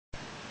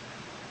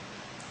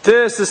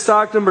This is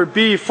stock number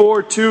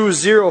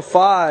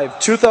B4205,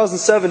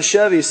 2007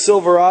 Chevy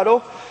Silverado,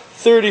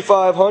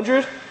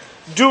 3500,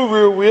 dual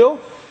rear wheel,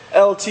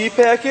 LT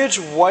package,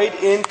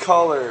 white in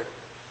color.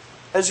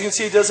 As you can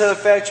see, it does have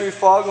factory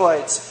fog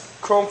lights.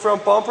 Chrome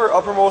front bumper,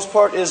 uppermost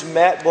part is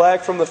matte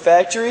black from the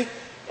factory.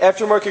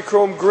 Aftermarket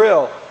chrome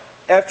grille.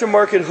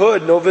 Aftermarket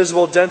hood, no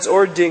visible dents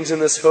or dings in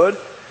this hood.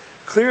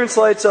 Clearance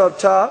lights up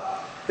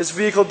top. This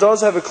vehicle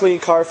does have a clean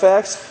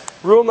Carfax.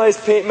 Real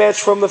nice paint match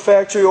from the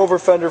factory over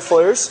fender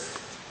flares.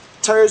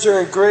 Tires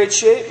are in great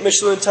shape,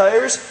 Michelin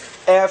tires,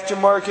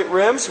 aftermarket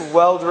rims,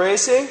 Weld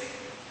Racing.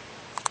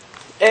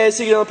 As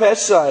you get on the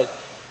passenger side,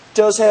 it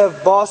does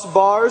have Boss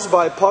bars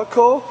by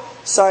Putco,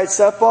 side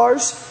step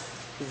bars,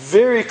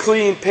 very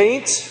clean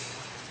paint,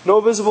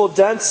 no visible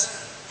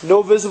dents,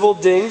 no visible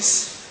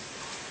dings.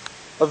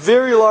 A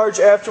very large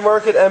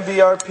aftermarket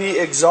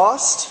MBRP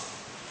exhaust.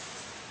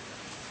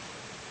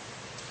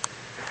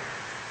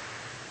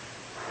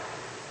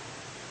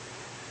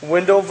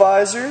 Window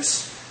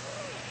visors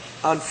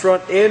on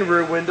front and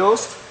rear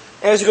windows.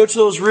 As you go to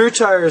those rear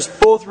tires,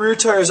 both rear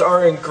tires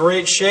are in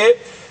great shape.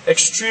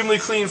 Extremely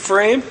clean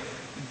frame,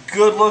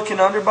 good looking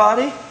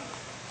underbody.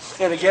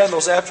 And again,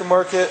 those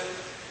aftermarket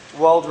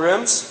Weld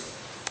rims.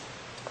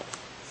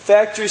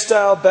 Factory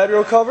style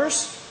bedroll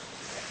covers.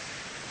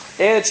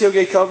 And a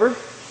tailgate cover.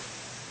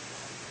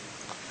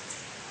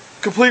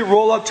 Complete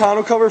roll up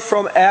tonneau cover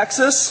from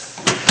Axis.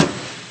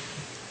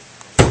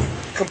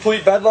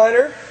 Complete bed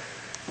liner.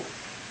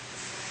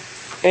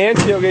 And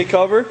tailgate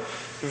cover.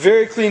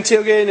 Very clean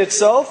tailgate in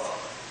itself.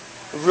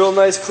 A real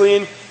nice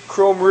clean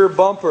chrome rear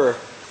bumper.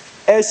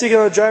 As you get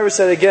on the driver's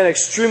side, again,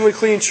 extremely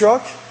clean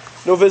truck.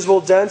 No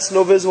visible dents,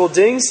 no visible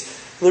dings.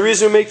 And the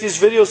reason we make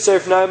these videos today,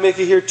 for now I make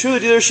it here to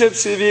the dealership,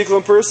 see the vehicle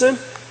in person,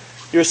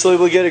 you're still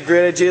able to get a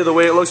great idea of the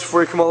way it looks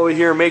before you come all the way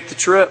here and make the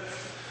trip.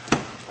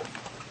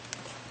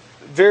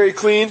 Very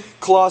clean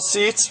cloth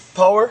seats,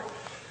 power,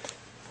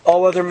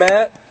 all-weather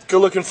mat,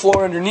 good looking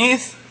floor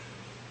underneath.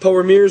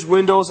 Power mirrors,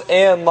 windows,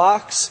 and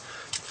locks.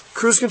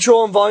 Cruise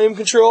control and volume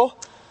control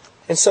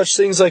and such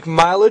things like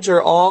mileage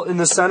are all in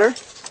the center.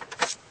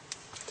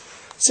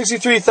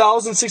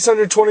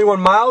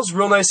 63,621 miles.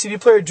 Real nice CD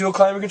player, dual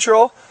climate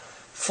control.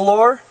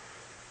 Floor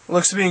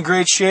looks to be in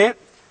great shape.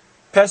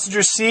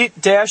 Passenger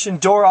seat, dash, and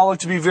door all look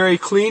to be very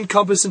clean.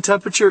 Compass and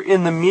temperature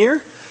in the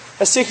mirror.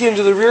 Let's take you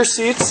into the rear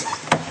seats.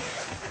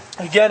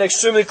 Again,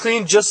 extremely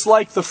clean, just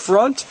like the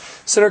front.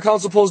 Center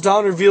console pulls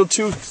down, revealed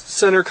two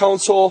center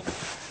console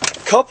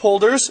cup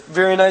holders,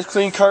 very nice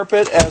clean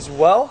carpet as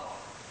well.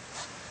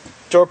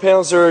 Door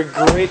panels are in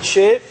great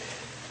shape.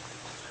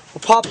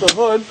 We'll pop the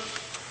hood.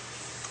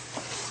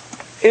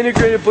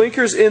 Integrated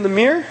blinkers in the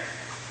mirror.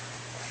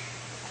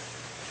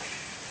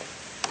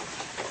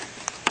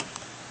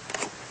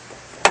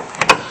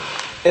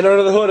 And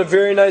under the hood, a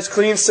very nice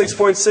clean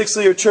 6.6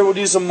 liter turbo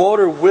diesel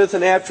motor with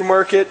an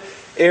aftermarket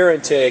air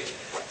intake.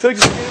 If you'd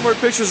like to see any more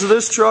pictures of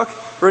this truck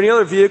or any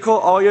other vehicle,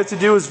 all you have to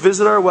do is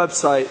visit our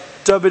website,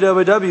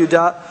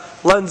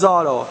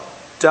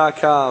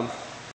 www.lenzauto.com.